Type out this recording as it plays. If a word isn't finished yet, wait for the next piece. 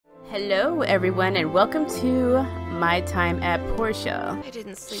Hello everyone and welcome to My Time at Portia. I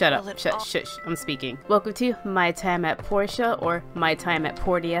didn't sleep Shut well up, at all. shush, I'm speaking. Welcome to My Time at Portia, or My Time at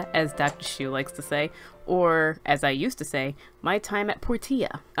Portia, as Dr. Shu likes to say, or as I used to say, My Time at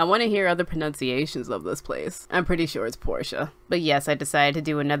Portia. I want to hear other pronunciations of this place. I'm pretty sure it's Portia. But yes, I decided to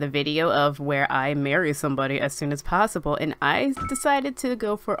do another video of where I marry somebody as soon as possible, and I decided to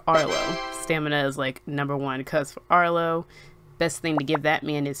go for Arlo. Stamina is like #1 because for Arlo, best thing to give that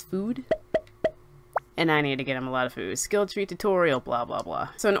man is food. And I need to get him a lot of food. Skill tree tutorial, blah, blah, blah.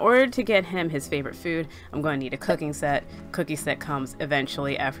 So in order to get him his favorite food, I'm going to need a cooking set. Cooking set comes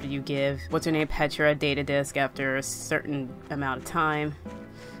eventually after you give, what's her name, Petra, a data disk after a certain amount of time.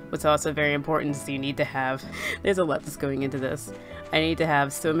 What's also very important is you need to have, there's a lot that's going into this. I need to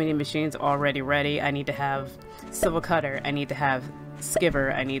have so many machines already ready. I need to have civil cutter. I need to have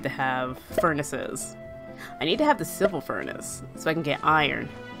skiver. I need to have furnaces. I need to have the civil furnace so I can get iron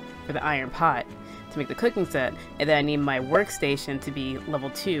for the iron pot to make the cooking set, and then I need my workstation to be level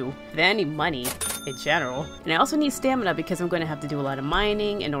 2. Then I need money in general, and I also need stamina because I'm going to have to do a lot of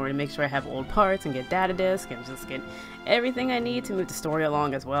mining in order to make sure I have old parts and get data disk and just get everything I need to move the story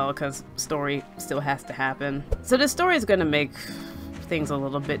along as well, because story still has to happen. So the story is going to make things a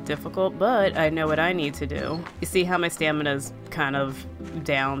little bit difficult, but I know what I need to do. You see how my stamina's kind of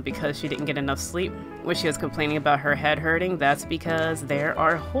down because she didn't get enough sleep? When she was complaining about her head hurting, that's because there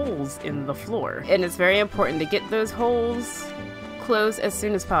are holes in the floor. And it's very important to get those holes closed as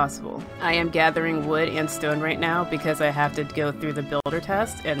soon as possible. I am gathering wood and stone right now because I have to go through the builder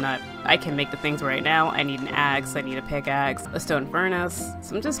test, and I can make the things right now. I need an axe, I need a pickaxe, a stone furnace.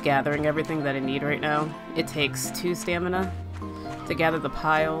 So I'm just gathering everything that I need right now. It takes 2 stamina to gather the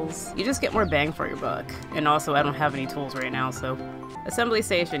piles. You just get more bang for your buck. And also I don't have any tools right now, so assembly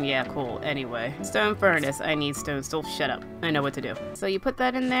station, yeah, cool. Anyway, stone furnace, I need stone. Still, shut up. I know what to do. So you put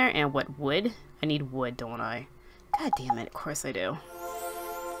that in there, and what, wood? I need wood, don't I? God damn it, of course I do.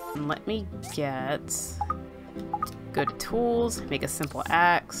 And let me go to tools, make a simple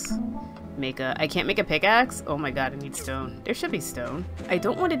axe, I can't make a pickaxe? Oh my god, I need stone. There should be stone. I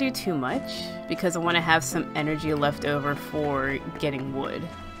don't want to do too much because I want to have some energy left over for getting wood.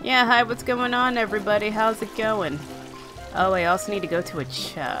 Yeah, hi, what's going on everybody? How's it going? Oh, I also need to go to a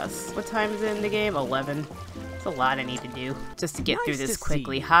chest. What time is it in the game? 11. It's a lot I need to do just to get through this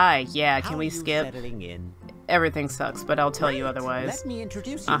quickly. Hi, yeah, can we skip? Everything sucks, but I'll tell you otherwise. Let me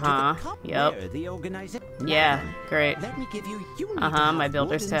introduce you to the Yep. the organization. Yeah, great. Let me give you My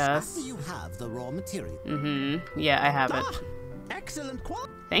builder's test. You have the raw material. Yeah, I have it. Excellent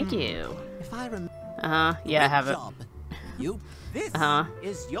quality. Thank you. If I remember. Yeah, I have it. This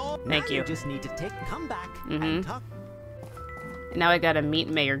is your. Thank you. You just need to come back and talk. Now I gotta meet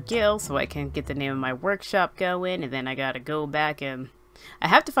Mayor Gill so I can get the name of my workshop going, and then I gotta go back and I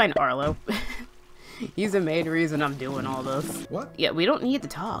have to find Arlo. He's the main reason I'm doing all this. What? Yeah, we don't need to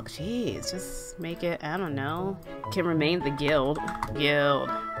talk. Jeez, just make it, I don't know. Can remain the guild. Guild.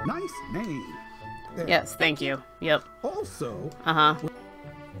 Nice name. There. Yes, thank you. Yep. Also.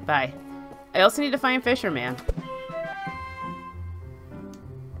 Bye. I also need to find Fisherman.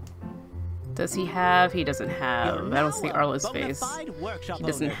 Does he have? He doesn't have. I don't see Arlo's face. He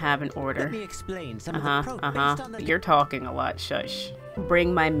doesn't have an order. Let me explain some of the based on the You're talking a lot. Shush.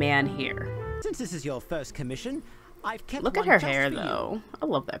 Bring my man here. Since this is your first commission, I've kept Look at one her just hair, for you. though. I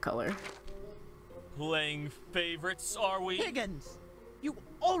love that color. Playing favorites, are we? Higgins, you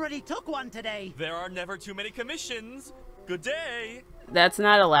already took one today. There are never too many commissions. Good day. That's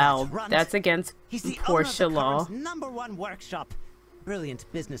not allowed. Runt. That's against He's the Portia owner law. of the #1 workshop. Brilliant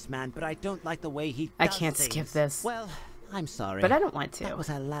businessman, but I don't like the way he does I can't things. skip this. Well, I'm sorry. But I don't want to. That was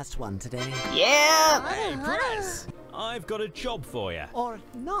our last one today. Yeah! Hey, Press! I've got a job for you. Or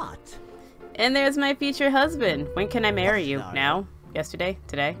not. And there's my future husband. When can I marry you? Sorry. Now? Yesterday?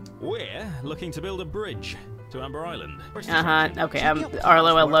 Today? We're looking to build a bridge to Amber Island. Okay,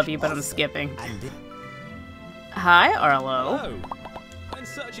 Arlo, I love you, but I'm skipping. Hi, Arlo. Hello. When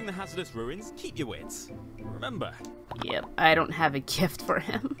searching the hazardous ruins, keep your wits. Remember. Yep, I don't have a gift for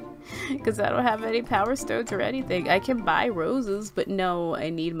him. Because I don't have any power stones or anything. I can buy roses, but no, I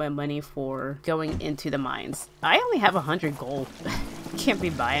need my money for going into the mines. I only have 100 gold. Can't be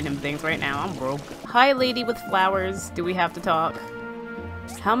buying him things right now, I'm broke. Hi, lady with flowers. Do we have to talk?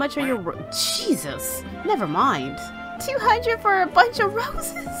 How much are your Jesus, never mind. 200 for a bunch of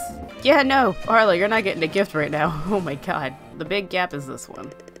roses? Yeah, no, Arlo, you're not getting a gift right now. Oh my god. The big gap is this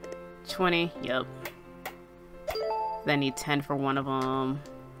one. 20, yep. Then I need 10 for one of them.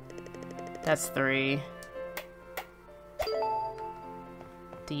 That's 3.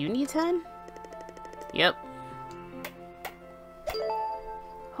 Do you need 10? Yep.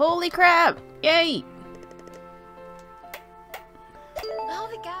 Holy crap! Yay! All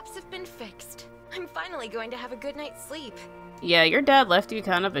the gaps have been fixed. I'm finally going to have a good night's sleep. Yeah, your dad left you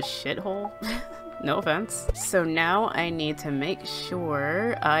kind of a shithole. No offense. So now I need to make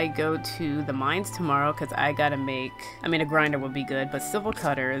sure I go to the mines tomorrow because I gotta make... I mean, a grinder would be good, but civil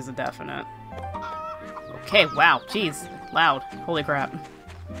cutter is a definite. Okay, wow, jeez. Loud. Holy crap.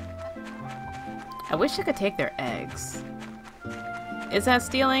 I wish I could take their eggs. Is that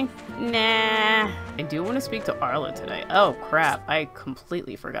stealing? Nah. I do want to speak to Arlo today. Oh, crap. I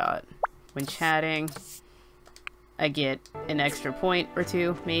completely forgot. When chatting, I get an extra point or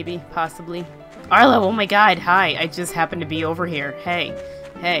two, maybe, possibly. Arlo, oh my god, hi. I just happened to be over here. Hey.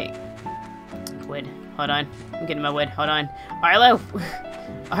 Hey. Wood. Hold on. I'm getting my wood. Hold on. Arlo!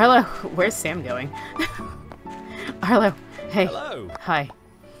 Arlo! Where's Sam going? Arlo. Hey. Hello. Hi.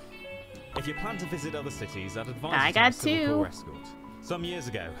 If you plan to visit other cities, I'd advise I you to have got a civil two. corps escort. Some years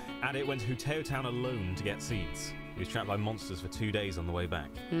ago, Adit went to Huteo Town alone to get seeds. He was trapped by monsters for 2 days on the way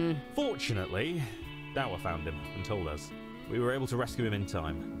back. Fortunately, Dower found him and told us. We were able to rescue him in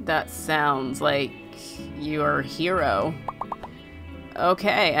time. That sounds like you're a hero.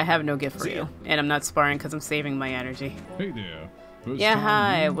 Okay, I have no gift for you. And I'm not sparring because I'm saving my energy. Hey there. Yeah,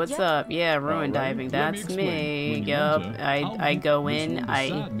 hi, what's up? Yeah, ruin diving, that's me. Yup, I go in,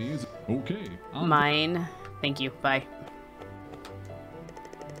 mine. Thank you, bye.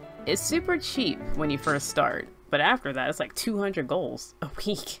 It's super cheap when you first start, but after that it's like 200 goals a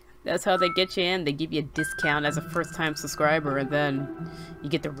week. That's how they get you in. They give you a discount as a first-time subscriber, and then you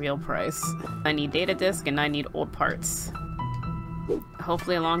get the real price. I need data disk and I need old parts.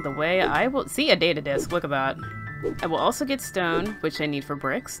 Hopefully along the way I will see a data disk. Look at that. I will also get stone, which I need for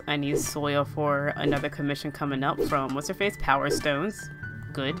bricks. I need soil for another commission coming up from what's her face? Power Stones.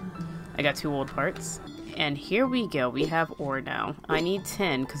 Good. I got 2 old parts. And here we go. We have ore now. I need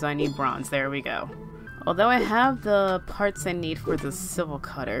 10 because I need bronze. There we go. Although I have the parts I need for the civil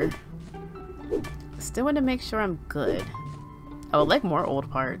cutter, I still want to make sure I'm good. I would like more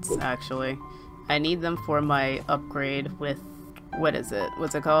old parts, actually. I need them for my upgrade with, what is it?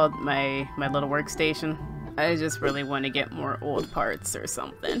 What's it called? My little workstation. I just really want to get more old parts or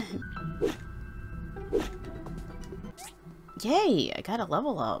something. Yay! I got a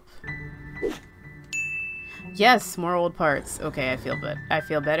level up. Yes, more old parts. Okay, I feel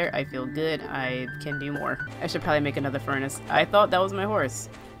better. I feel good. I can do more. I should probably make another furnace. I thought that was my horse.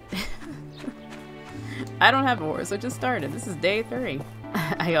 I don't have a horse. I just started. This is day 3.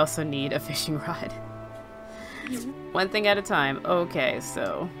 I also need a fishing rod. One thing at a time. Okay,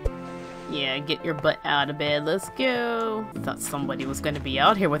 so... yeah, get your butt out of bed. Let's go. Thought somebody was going to be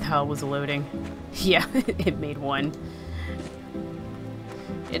out here with how it was loading. Yeah, it made 1.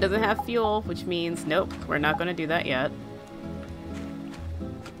 It doesn't have fuel, which means, nope, we're not going to do that yet.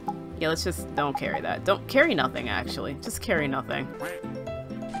 Yeah, let's just don't carry that. Don't carry nothing, actually. Just carry nothing.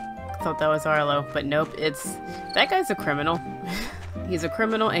 Thought that was Arlo, but nope, it's... that guy's a criminal. He's a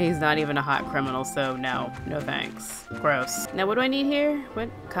criminal, and he's not even a hot criminal, so no. No thanks. Gross. Now, what do I need here? What?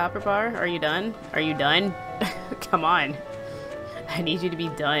 Copper bar? Are you done? Are you done? Come on. I need you to be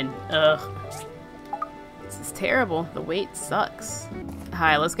done. Ugh. This is terrible. The wait sucks.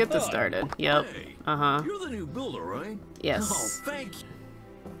 Hi, let's get this started. Yep. Hey, Uh-huh. you're the new builder, right? Yes. Oh, thank you.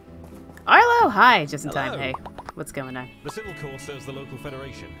 Arlo! Hi! Just in time. Hello. Hey. What's going on? The Civil Corps serves the local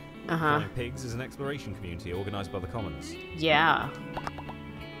federation. Uh-huh. Flying Pigs is an exploration community organised by the Commons. Yeah.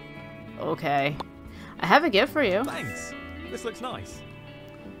 Okay. I have a gift for you. Thanks! This looks nice.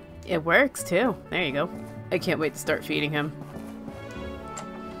 It works, too. There you go. I can't wait to start feeding him.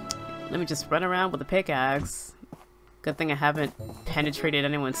 Let me just run around with a pickaxe. Good thing I haven't penetrated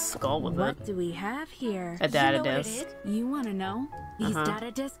anyone's skull with it. What do we have here? A data You know what it disk. You want to know? These Uh-huh.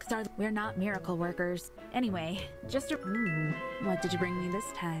 data disks are... we're not miracle workers. Anyway, just a... what did you bring me this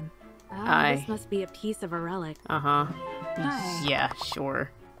time? This must be a piece of a relic. Uh-huh. Hi. Yeah,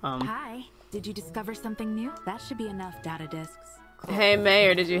 sure. Hi. Did you discover something new? That should be enough data disks. Hey,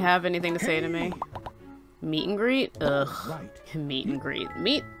 Mayor, did you have anything to say to me? Meet and greet? Ugh. Right. Meet and greet.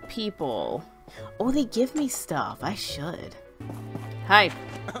 Meet people. Oh, they give me stuff. I should. Hi.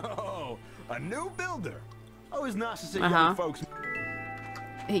 Oh, a new builder. Always nice to see Uh-huh. young folks.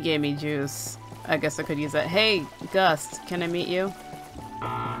 He gave me juice. I guess I could use that. Hey, Gus, can I meet you?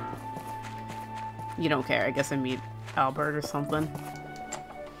 You don't care. I guess I meet Albert or something.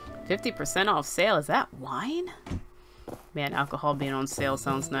 50% off sale. Is that wine? Man, alcohol being on sale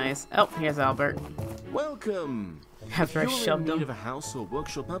sounds nice. Oh, here's Albert. Welcome. After I If you're shoved in need him. of a house or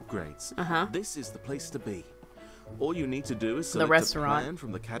workshop upgrades, Uh-huh. this is the place to be. All you need to do is The select a restaurant. plan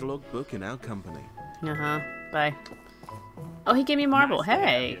from the catalog book in our company. Uh-huh. Bye. Oh, he gave me marble. Nice to have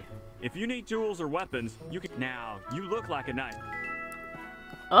Hey. you. If you need tools or weapons, you can. Now, you look like a knight.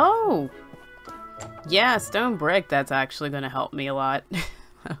 Oh. Yeah, stone brick. That's actually going to help me a lot.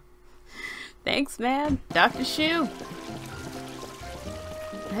 Thanks, man. Dr. Shu.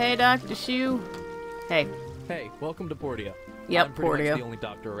 Hey, Dr. Shu. Hey. Hey, welcome to Portia. Yep, I'm pretty Portia. much the only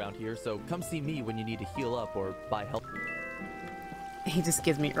doctor around here, so come see me when you need to heal up or buy help. He just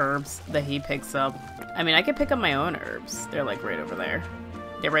gives me herbs that he picks up. I mean, I could pick up my own herbs. They're like right over there.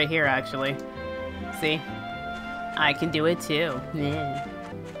 They're right here, actually. See? I can do it too. Yeah.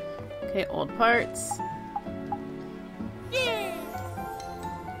 Okay, old parts. Yeah.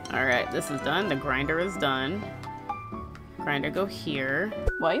 Alright, this is done. The grinder is done. Grinder, go here.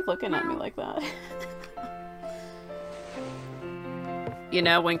 Why are you looking at me like that? You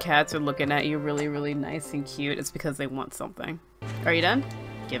know, when cats are looking at you really, really nice and cute, it's because they want something. Are you done?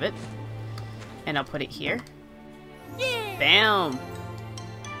 Give it. And I'll put it here. Yeah. Bam!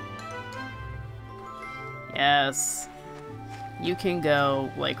 Yes. You can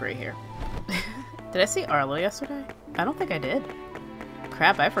go, like, right here. Did I see Arlo yesterday? I don't think I did.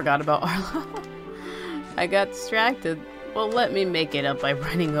 Crap, I forgot about Arlo. I got distracted. Well, let me make it up by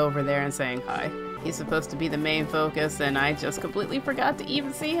running over there and saying hi. He's supposed to be the main focus, and I just completely forgot to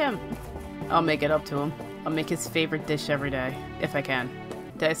even see him. I'll make it up to him. I'll make his favorite dish every day, if I can.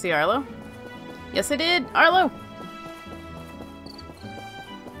 Did I see Arlo? Yes, I did! Arlo!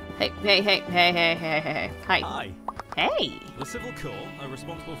 Hey, hey, hey, hey, hey, hey, hey, hi. Hi. Hey! The Civil Corps are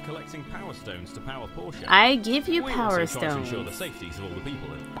responsible for collecting power stones to power Portia. I give you We power also try to stones. ensure the safeties of all the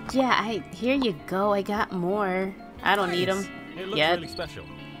people in. Yeah, here you go. I got more. I don't need them It looks yet. really special.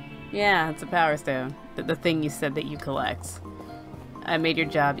 Yeah, it's a power stone. The thing you said that you collect. I made your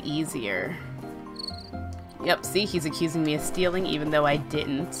job easier. Yep, see, he's accusing me of stealing even though I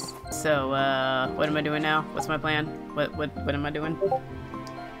didn't. So, what am I doing now? What's my plan? What am I doing?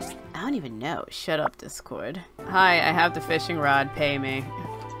 I don't even know. Shut up, Discord. Hi, I have the fishing rod. Pay me.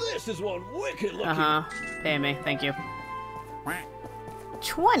 This is one wicked looking. Uh-huh. Pay me. Thank you.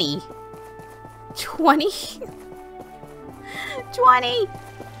 20? 20? 20!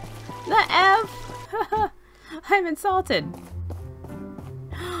 The F! I'm insulted.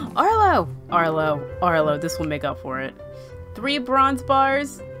 Arlo! Arlo, this will make up for it. 3 bronze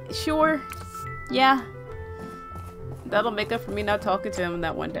bars? Sure. Yeah. That'll make up for me not talking to him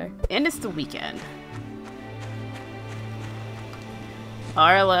that one day. And it's the weekend.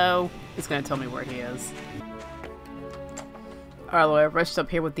 Arlo is gonna tell me where he is. Arlo, I rushed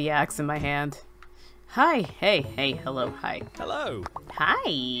up here with the axe in my hand. Hi, hey, hello, hi. Hello. Hi.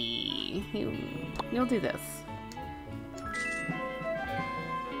 You'll do this.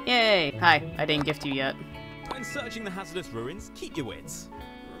 Yay. Hi, I didn't gift you yet. When searching the hazardous ruins, keep your wits.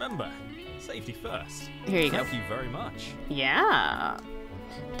 Remember, safety first. Here you go. Thank you very much. Yeah.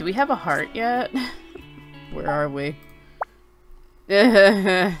 Do we have a heart yet? Where are we?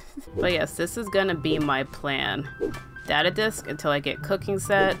 But yes, this is gonna be my plan. Data disk until I get cooking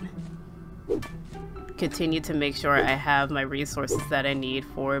set. Continue to make sure I have my resources that I need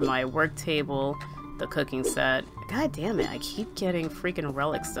for my work table, the cooking set. God damn it, I keep getting freaking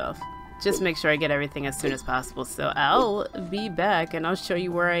relic stuff. Just make sure I get everything as soon as possible. So I'll be back and I'll show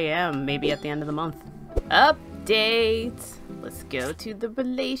you where I am, maybe at the end of the month. Update! Let's go to the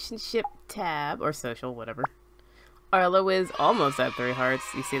relationship tab, or social, whatever. Arlo is almost at 3 hearts.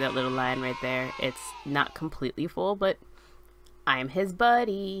 You see that little line right there? It's not completely full, but I'm his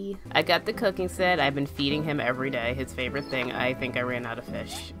buddy. I got the cooking set. I've been feeding him every day. His favorite thing. I think I ran out of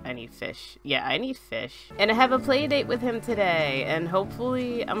fish. I need fish. Yeah, I need fish. And I have a play date with him today. And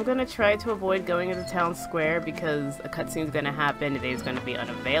hopefully, I'm gonna try to avoid going into town square because a cutscene's gonna happen. Today's gonna be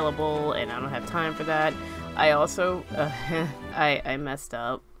unavailable, and I don't have time for that. I also, I messed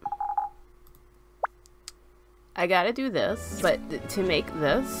up. I gotta do this, but to make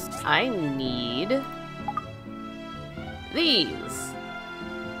this, I need these.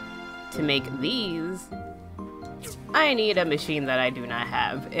 To make these, I need a machine that I do not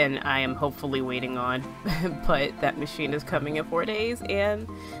have, and I am hopefully waiting on, but that machine is coming in 4 days, and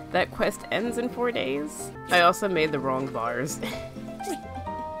that quest ends in 4 days. I also made the wrong bars.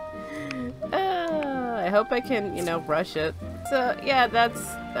 I hope I can, you know, rush it. So yeah,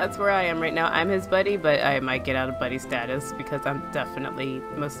 that's where I am right now. I'm his buddy, but I might get out of buddy status because I'm definitely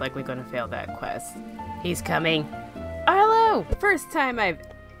most likely going to fail that quest. He's coming. Arlo! First time I've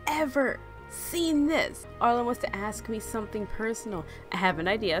ever seen this. Arlo wants to ask me something personal. I have an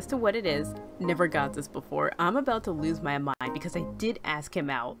idea as to what it is. Never got this before. I'm about to lose my mind because I did ask him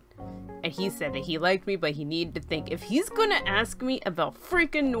out And he said that he liked me, but he needed to think. If he's gonna ask me about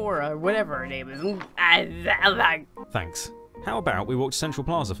freaking Nora, or whatever her name is, Thanks. How about we walk to Central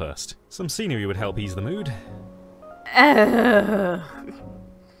Plaza first? Some scenery would help ease the mood.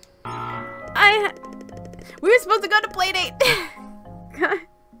 We were supposed to go to Playdate.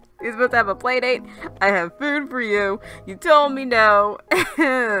 We were supposed to have a Playdate. I have food for you. You told me no.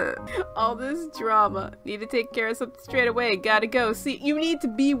 All this drama. Need to take care of something straight away. Gotta go. See, you need to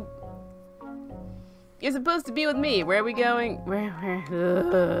be... You're supposed to be with me. Where are we going?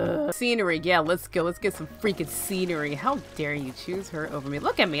 Where? Scenery. Yeah, let's go. Let's get some freaking scenery. How dare you choose her over me?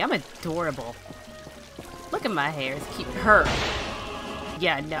 Look at me. I'm adorable. Look at my hair. Keep her.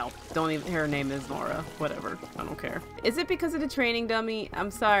 Yeah, no. Don't even. Her name is Nora. Whatever. I don't care. Is it because of the training dummy?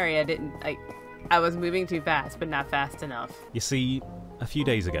 I'm sorry. I was moving too fast, but not fast enough. You see, a few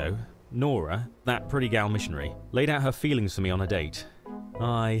days ago, Nora, that pretty gal missionary, laid out her feelings for me on a date.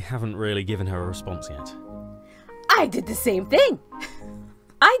 I haven't really given her a response yet. I did the same thing!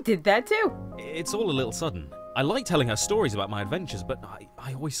 I did that too! It's all a little sudden. I like telling her stories about my adventures, but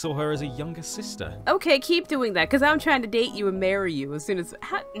I always saw her as a younger sister. Okay, keep doing that, because I'm trying to date you and marry you as soon as...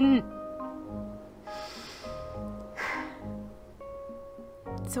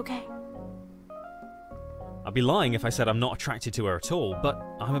 It's okay. I'd be lying if I said I'm not attracted to her at all, but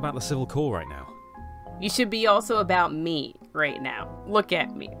I'm about the civil core right now. You should be also about me right now. Look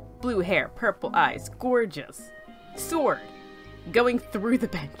at me. Blue hair, purple eyes, gorgeous. Sword. Going through the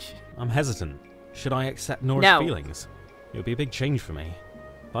bench. I'm hesitant. Should I accept Nora's feelings? It would be a big change for me.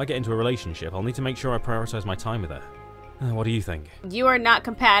 If I get into a relationship, I'll need to make sure I prioritize my time with her. What do you think? You are not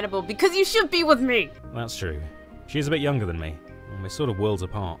compatible because you should be with me! That's true. She's a bit younger than me, and we're sort of worlds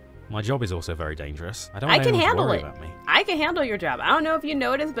apart. My job is also very dangerous. I don't want anyone to worry about me. I can handle your job. I don't know if you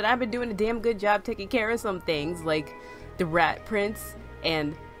noticed, but I've been doing a damn good job taking care of some things, like the Rat Prince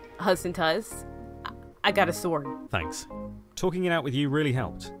and Huss and Tuss. I got a sword. Thanks. Talking it out with you really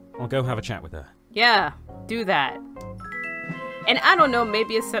helped. I'll go have a chat with her. Yeah, do that. And I don't know,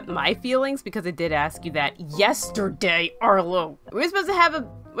 maybe accept my feelings, because I did ask you that yesterday, Arlo. We're supposed to have a...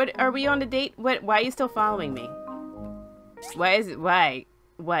 What, are we on a date? What? Why are you still following me? Why is it... Why?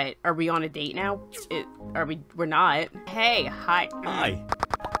 What? Are we on a date now? We're not. Hey, hi. Hi.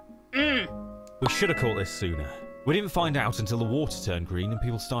 We should have caught this sooner. We didn't find out until the water turned green and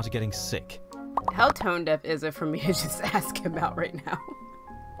people started getting sick. How tone deaf is it for me to just ask him out right now?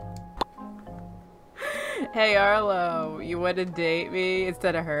 Hey Arlo, you want to date me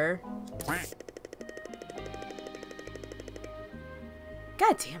instead of her?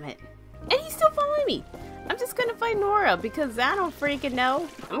 God damn it. And he's still following me. I'm just gonna find Nora because I don't freaking know.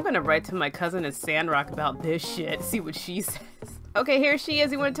 I'm gonna write to my cousin in Sandrock about this shit, see what she says. Okay, here she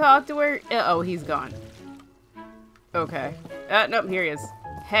is. You wanna talk to her? Oh, he's gone. Okay. Nope, here he is.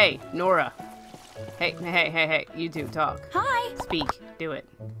 Hey, Nora. Hey, you two, talk. Hi. Speak, do it.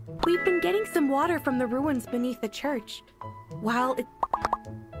 We've been getting some water from the ruins beneath the church. While it...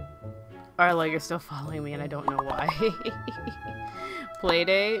 Arlo, you're still following me and I don't know why.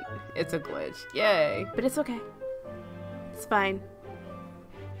 Playdate? It's a glitch. Yay. But it's okay. It's fine.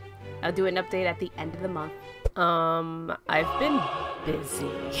 I'll do an update at the end of the month. I've been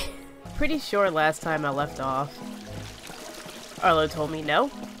busy. Pretty sure last time I left off, Arlo told me no,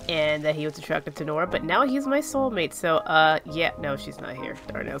 and that he was attracted to Nora, but now he's my soulmate, so, yeah, no, she's not here.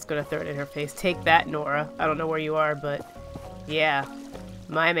 Darn it, I was gonna throw it in her face. Take that, Nora. I don't know where you are, but, yeah,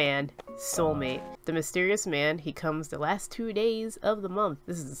 my man, soulmate. The mysterious man, he comes the last 2 days of the month.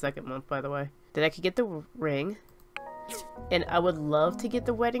 This is the second month, by the way. Then I could get the ring, and I would love to get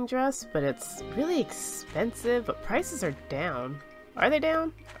the wedding dress, but it's really expensive, but prices are down. Are they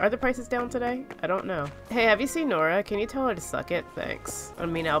down? Are the prices down today? I don't know. Hey, have you seen Nora? Can you tell her to suck it? Thanks. I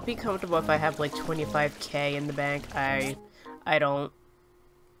mean, I'll be comfortable if I have like 25k in the bank. I don't.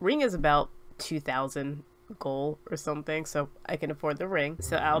 Ring is about 2,000 gold or something, so I can afford the ring.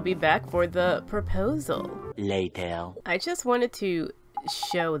 So I'll be back for the proposal. Later. I just wanted to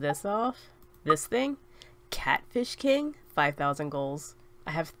show this off. This thing. Catfish King. 5,000 golds.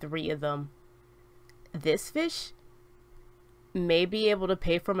 I have 3 of them. This fish may be able to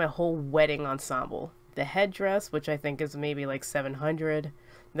pay for my whole wedding ensemble. The headdress, which I think is maybe like 700.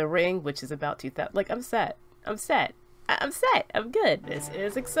 The ring, which is about 2,000. Like, I'm set. I'm set. I'm set. I'm good. This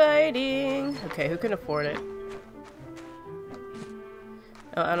is exciting. Okay, who can afford it?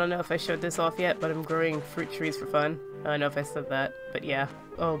 Oh, I don't know if I showed this off yet, but I'm growing fruit trees for fun. I don't know if I said that, but yeah.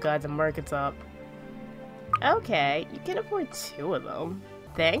 Oh god, the market's up. Okay, you can afford 2 of them.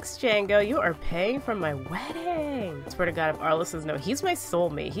 Thanks, Django. You are paying for my wedding. I swear to God, if Arlo says no, he's my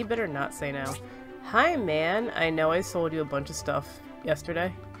soulmate. He better not say no. Hi, man. I know I sold you a bunch of stuff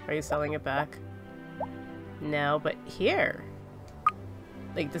yesterday. Are you selling it back? No, but here.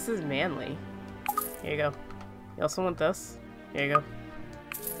 Like, this is manly. Here you go. You also want this? Here you go.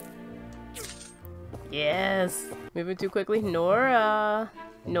 Yes! Moving too quickly. Nora!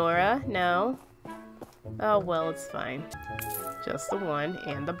 Nora, no. Oh, well, it's fine. Just the one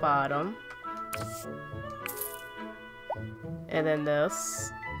and the bottom. And then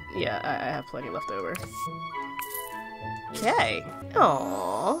this. Yeah, I have plenty left over. Okay.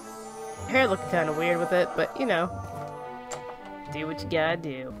 Aww. Hair looking kind of weird with it, but you know. Do what you gotta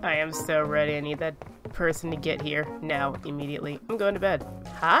do. I am so ready. I need that person to get here now, immediately. I'm going to bed.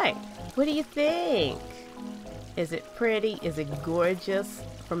 Hi. What do you think? Is it pretty? Is it gorgeous?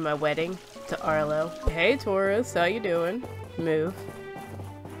 From my wedding to Arlo. Hey, Taurus. How you doing? Move.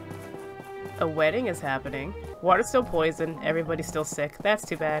 A wedding is happening. Water's still poisoned. Everybody's still sick. That's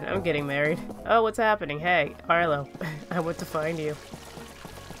too bad. I'm getting married. Oh, what's happening? Hey, Arlo. I went to find you.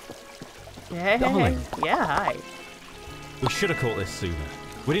 Hey, Darling. hey. Yeah, hi. We should have caught this sooner.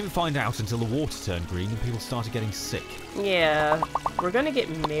 We didn't find out until the water turned green and people started getting sick. Yeah, we're gonna get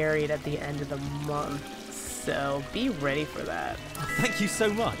married at the end of the month, so be ready for that. Oh, thank you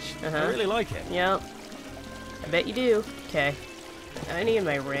so much. I really like it. Yep. I bet you do. Okay. I need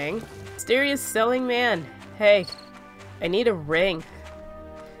my ring. Mysterious selling man. Hey, I need a ring.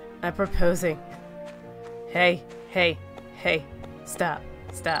 I'm proposing. Hey, hey, hey. Stop,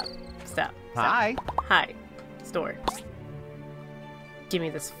 stop, stop. Hi. Hi. Store. Give me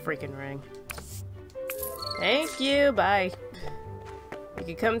this freaking ring. Thank you. Bye. You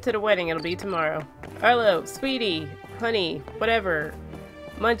can come to the wedding. It'll be tomorrow. Arlo, sweetie, honey, whatever.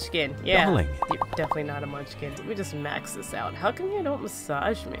 Munchkin. Yeah. Darling. You're definitely not a munchkin. Let me just max this out. How come you don't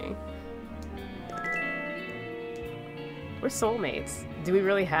massage me? We're soulmates. Do we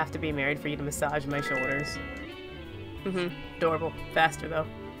really have to be married for you to massage my shoulders? Adorable. Faster, though.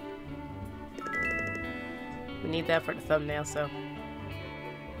 We need that for the thumbnail, so...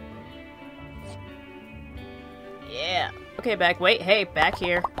 Yeah. Okay, back. Wait, hey, back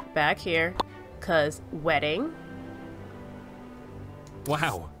here. Back here. 'Cause wedding.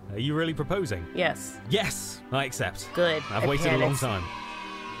 Wow. Are you really proposing? Yes. Yes! I accept. Good. I've waited a long time.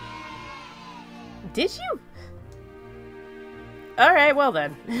 Did you? Alright, well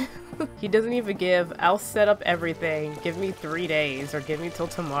then. He doesn't even give. I'll set up everything. Give me 3 days, or give me till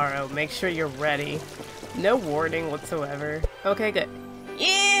tomorrow. Make sure you're ready. No warning whatsoever. Okay, good.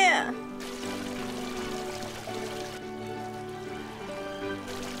 Yeah!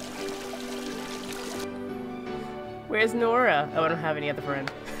 Where's Nora? Oh, I don't have any other friend.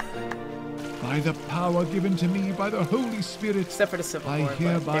 By the power given to me by the Holy Spirit, except for the Civil I War,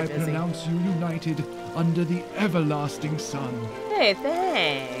 hereby pronounce you united under the everlasting sun. Hey,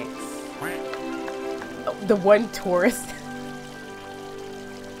 thanks. Oh, the one tourist.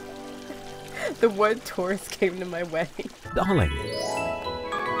 The one tourist came to my wedding. Darling.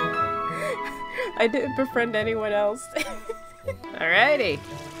 I didn't befriend anyone else. Alrighty.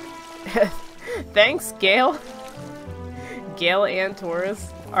 Thanks, Gail. Gail and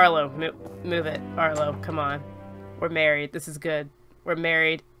Taurus. Arlo, move it. Arlo, come on. We're married. This is good. We're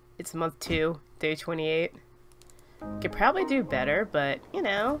married. It's month 2, day 28. Could probably do better, but, you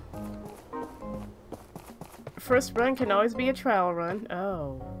know. First run can always be a trial run.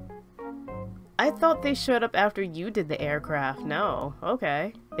 Oh. I thought they showed up after you did the aircraft. No.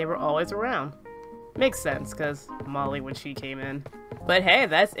 Okay. They were always around. Makes sense, because Molly when she came in. But hey,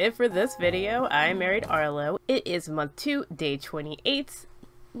 that's it for this video. I married Arlo. It is month 2, day 28.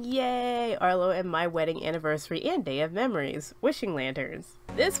 Yay! Arlo and my wedding anniversary and day of memories. Wishing lanterns.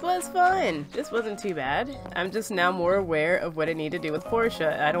 This was fun! This wasn't too bad. I'm just now more aware of what I need to do with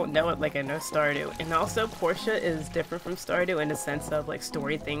Portia. I don't know it like I know Stardew. And also, Portia is different from Stardew in the sense of like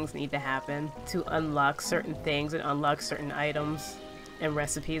story things need to happen to unlock certain things and unlock certain items and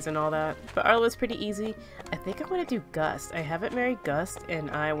recipes and all that. But Arlo is pretty easy. I think I want to do Gust. I haven't married Gust and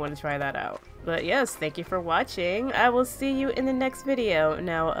I want to try that out. But yes, thank you for watching. I will see you in the next video.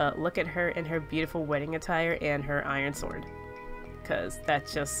 Now look at her in her beautiful wedding attire and her iron sword. Because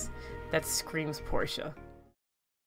that screams Portia.